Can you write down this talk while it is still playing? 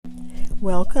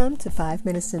Welcome to 5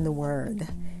 Minutes in the Word.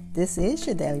 This is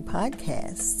your daily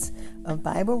podcast of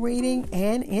Bible reading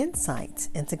and insight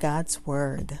into God's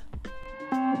Word.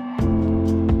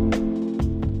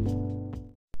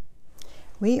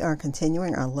 We are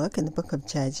continuing our look in the book of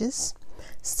Judges,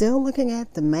 still looking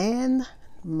at the man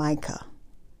Micah.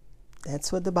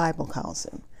 That's what the Bible calls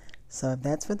him. So if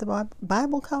that's what the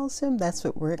Bible calls him, that's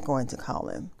what we're going to call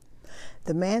him.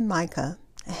 The man Micah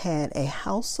had a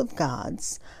house of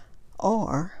gods,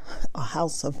 or a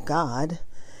house of God.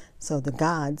 So the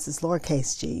gods is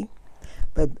lowercase g,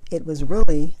 but it was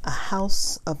really a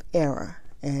house of error,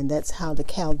 and that's how the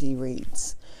Chaldee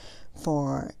reads.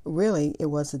 For really, it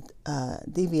was a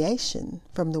deviation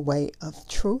from the way of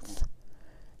truth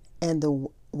and the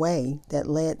way that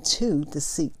led to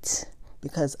deceit,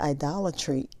 because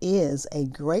idolatry is a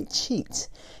great cheat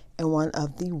and one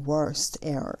of the worst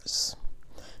errors.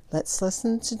 Let's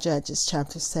listen to Judges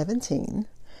chapter 17,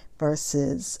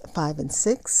 verses 5 and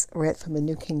 6, read from the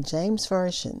New King James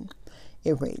Version.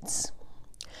 It reads,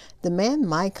 "The man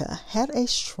Micah had a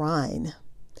shrine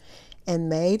and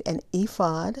made an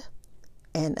ephod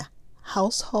and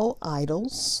household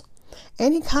idols,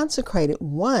 and he consecrated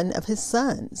one of his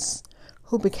sons,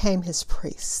 who became his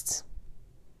priest.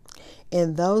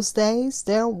 In those days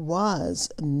there was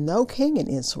no king in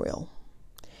Israel.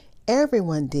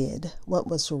 Everyone did what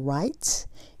was right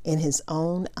in his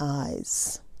own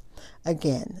eyes."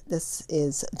 Again, this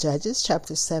is Judges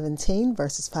chapter 17,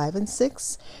 verses 5 and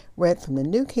 6, read from the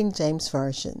New King James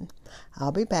Version.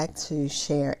 I'll be back to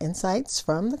share insights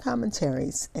from the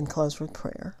commentaries and close with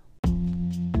prayer.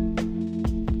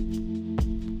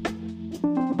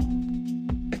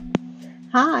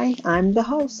 Hi, I'm the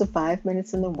host of 5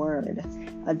 Minutes in the Word,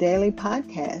 a daily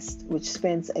podcast which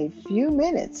spends a few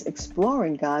minutes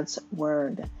exploring God's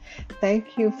Word.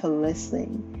 Thank you for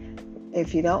listening.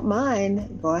 If you don't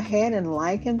mind, go ahead and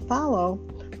like and follow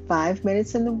 5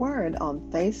 Minutes in the Word on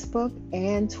Facebook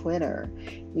and Twitter.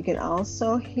 You can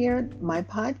also hear my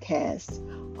podcast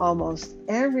almost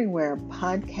everywhere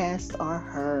podcasts are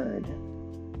heard.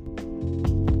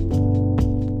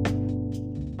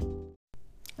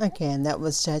 Again, that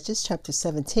was Judges chapter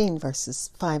 17, verses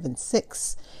 5 and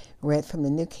 6, read from the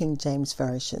New King James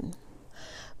Version.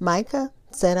 Micah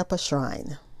set up a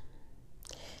shrine.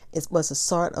 It was a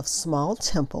sort of small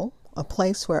temple, a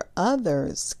place where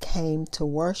others came to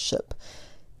worship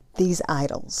these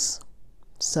idols.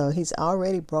 So he's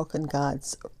already broken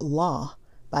God's law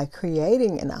by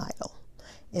creating an idol,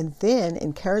 and then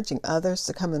encouraging others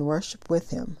to come and worship with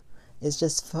him is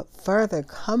just further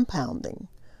compounding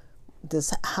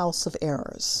this house of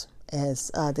errors,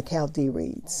 as the Chaldee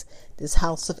reads, this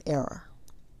house of error.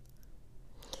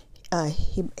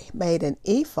 He made an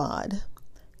ephod,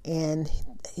 and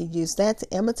he used that to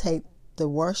imitate the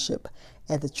worship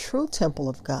at the true temple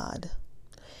of God.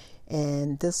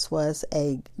 And this was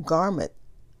a garment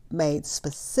made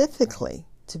specifically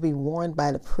to be worn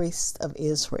by the priests of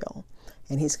Israel.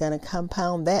 And he's going to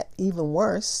compound that even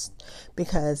worse,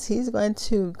 because he's going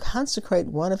to consecrate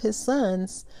one of his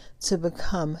sons to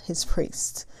become his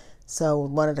priest. So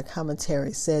one of the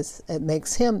commentaries says it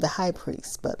makes him the high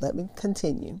priest, but let me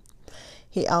continue.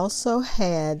 He also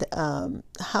had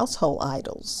household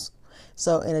idols.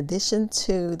 So in addition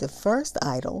to the first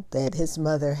idol that his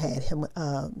mother had him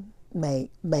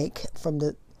make from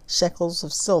the shekels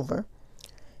of silver,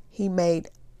 he made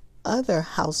other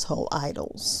household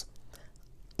idols.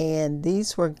 And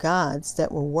these were gods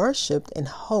that were worshipped in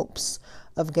hopes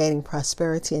of gaining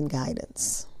prosperity and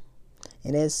guidance.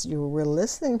 And as you were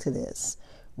listening to this,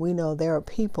 we know there are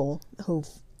people who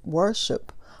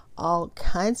worship all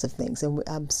kinds of things. And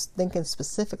I'm thinking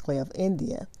specifically of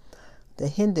India, the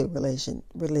Hindu religion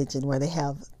where they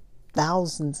have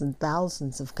thousands and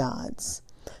thousands of gods.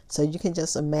 So you can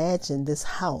just imagine this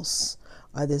house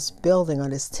or this building or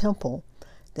this temple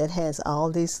that has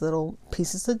all these little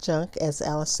pieces of junk, as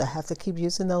Alice, I have to keep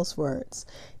using those words,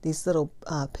 these little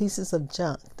pieces of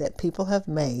junk that people have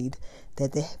made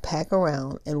that they pack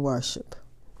around and worship.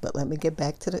 But let me get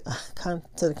back to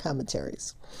the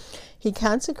commentaries. He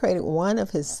consecrated one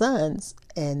of his sons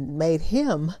and made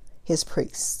him his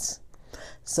priest.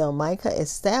 So Micah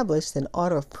established an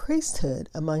order of priesthood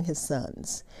among his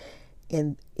sons.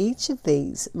 In each of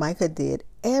these, Micah did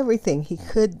everything he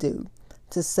could do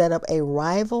to set up a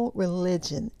rival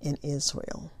religion in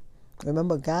Israel.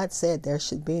 Remember, God said there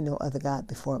should be no other God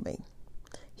before me.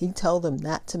 He told them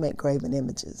not to make graven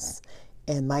images,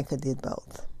 and Micah did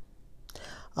both.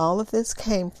 All of this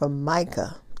came from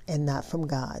Micah and not from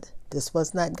God. This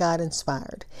was not God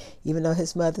inspired, even though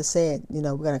his mother said,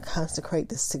 we're going to consecrate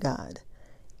this to God.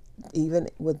 Even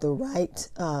with the right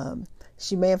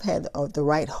She may have had the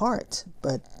right heart,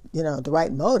 but, the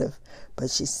right motive, but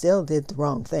she still did the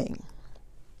wrong thing.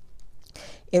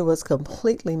 It was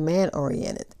completely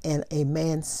man-oriented and a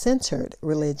man-centered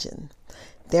religion.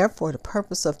 Therefore, the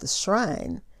purpose of the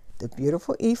shrine, the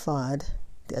beautiful ephod,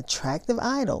 the attractive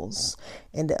idols,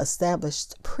 and the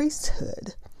established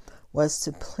priesthood was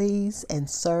to please and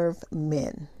serve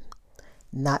men,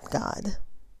 not God.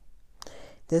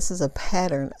 This is a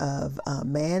pattern of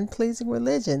man-pleasing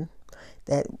religion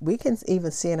that we can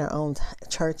even see in our own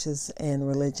churches and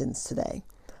religions today.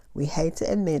 We hate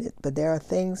to admit it, but there are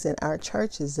things in our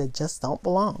churches that just don't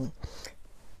belong.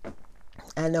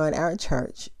 I know in our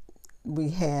church, we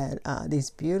had these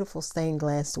beautiful stained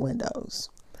glass windows.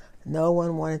 No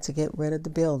one wanted to get rid of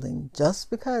the building just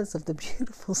because of the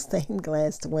beautiful stained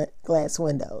glass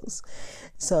windows.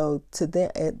 So to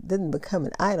them, it didn't become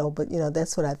an idol, but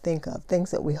that's what I think of. Things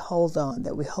that we hold on,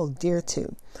 that we hold dear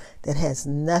to, that has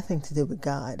nothing to do with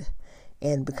God.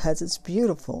 And because it's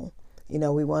beautiful,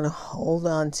 we want to hold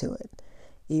on to it.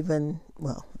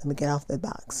 Let me get off the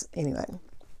box. Anyway.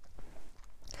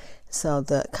 So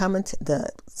the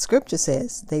scripture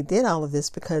says they did all of this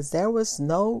because there was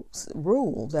no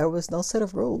rule. There was no set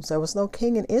of rules. There was no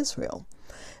king in Israel.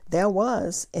 There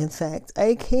was, in fact,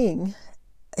 a king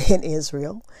in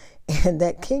Israel. And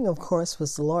that king, of course,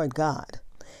 was the Lord God.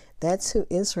 That's who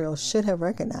Israel should have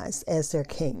recognized as their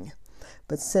king.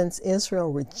 But since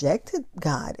Israel rejected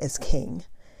God as king,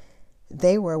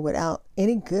 they were without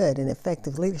any good and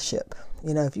effective leadership.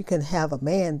 If you can have a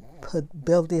man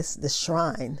build this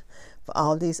shrine for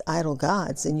all these idol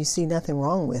gods and you see nothing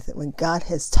wrong with it, when God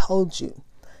has told you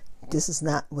this is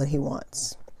not what he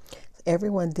wants.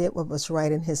 Everyone did what was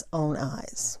right in his own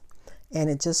eyes. And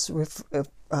it just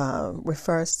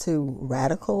refers to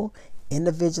radical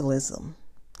individualism.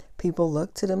 People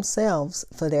look to themselves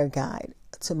for their guide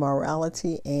to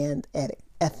morality and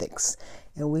ethics.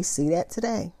 And we see that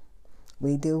today.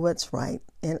 We do what's right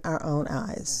in our own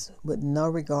eyes with no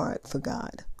regard for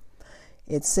God.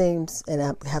 It seems, and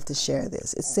I have to share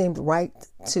this, it seemed right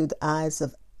to the eyes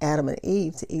of Adam and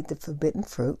Eve to eat the forbidden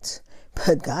fruit,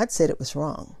 but God said it was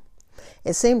wrong.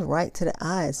 It seemed right to the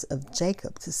eyes of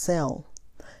Jacob to sell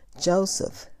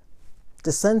Joseph,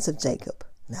 the sons of Jacob,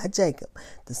 not Jacob,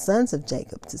 the sons of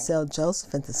Jacob to sell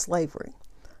Joseph into slavery.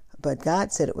 But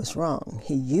God said it was wrong.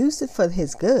 He used it for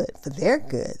his good, for their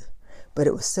good, but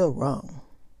it was still wrong.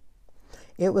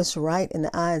 It was right in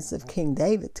the eyes of King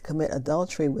David to commit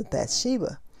adultery with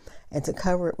Bathsheba and to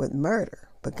cover it with murder,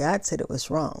 but God said it was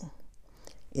wrong.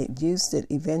 It used it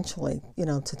eventually,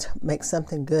 to make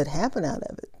something good happen out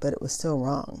of it, but it was still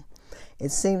wrong.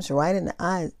 It seemed right in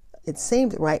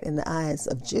the eyes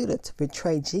of Judah to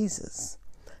betray Jesus,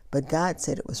 but God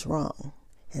said it was wrong.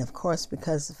 And of course,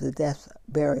 because of the death,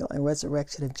 burial, and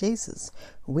resurrection of Jesus,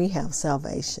 we have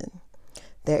salvation.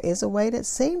 There is a way that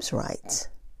seems right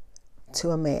to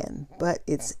a man, but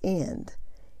its end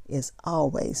is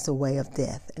always the way of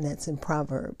death. And that's in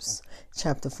Proverbs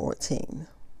chapter 14.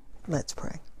 Let's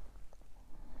pray.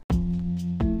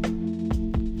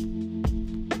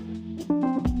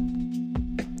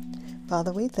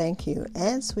 Father, we thank you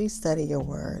as we study your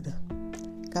word.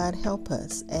 God, help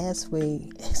us as we,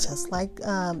 just like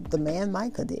the man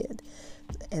Micah did,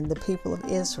 and the people of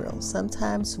Israel.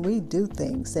 Sometimes we do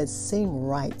things that seem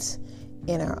right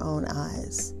in our own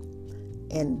eyes,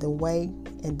 and the way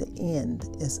and the end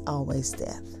is always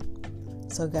death.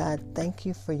 So God, thank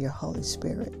you for your Holy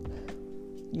Spirit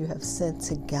you have sent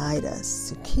to guide us,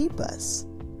 to keep us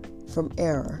from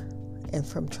error and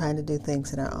from trying to do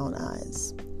things in our own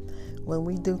eyes. When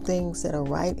we do things that are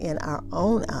right in our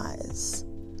own eyes,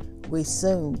 we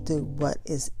soon do what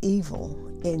is evil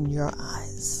in your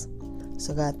eyes.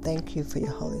 So God, thank you for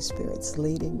your Holy Spirit's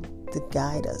leading to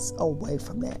guide us away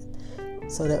from that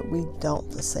so that we don't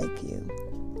forsake you.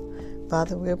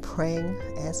 Father, we're praying,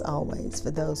 as always,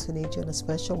 for those who need you in a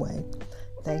special way.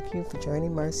 Thank you for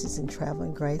journeying mercies and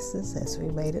traveling graces as we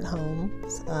made it home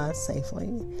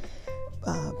safely.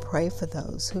 Pray for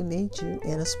those who need you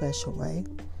in a special way.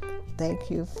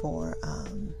 Thank you for,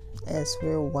 as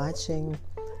we're watching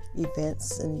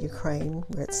events in Ukraine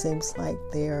where it seems like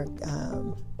they're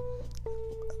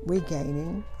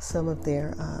regaining some of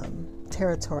their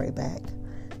territory back.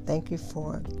 Thank you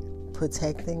for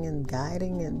protecting and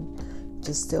guiding, and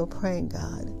just still praying,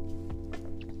 God,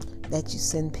 that you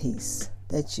send peace,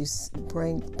 that you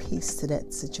bring peace to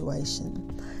that situation,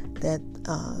 that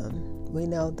we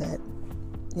know that,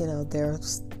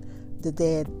 there's the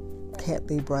dead can't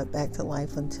be brought back to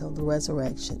life until the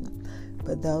resurrection.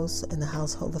 But those in the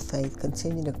household of faith,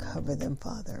 continue to cover them,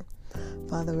 Father.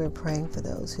 Father, we're praying for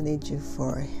those who need you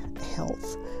for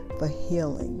health, for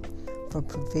healing, for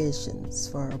provisions,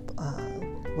 for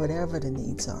whatever the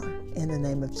needs are, in the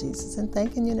name of Jesus. And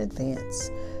thanking you in advance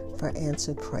for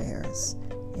answered prayers.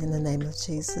 In the name of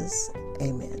Jesus,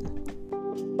 amen.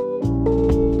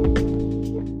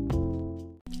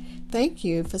 Thank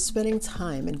you for spending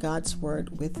time in God's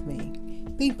Word with me.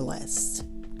 Be blessed.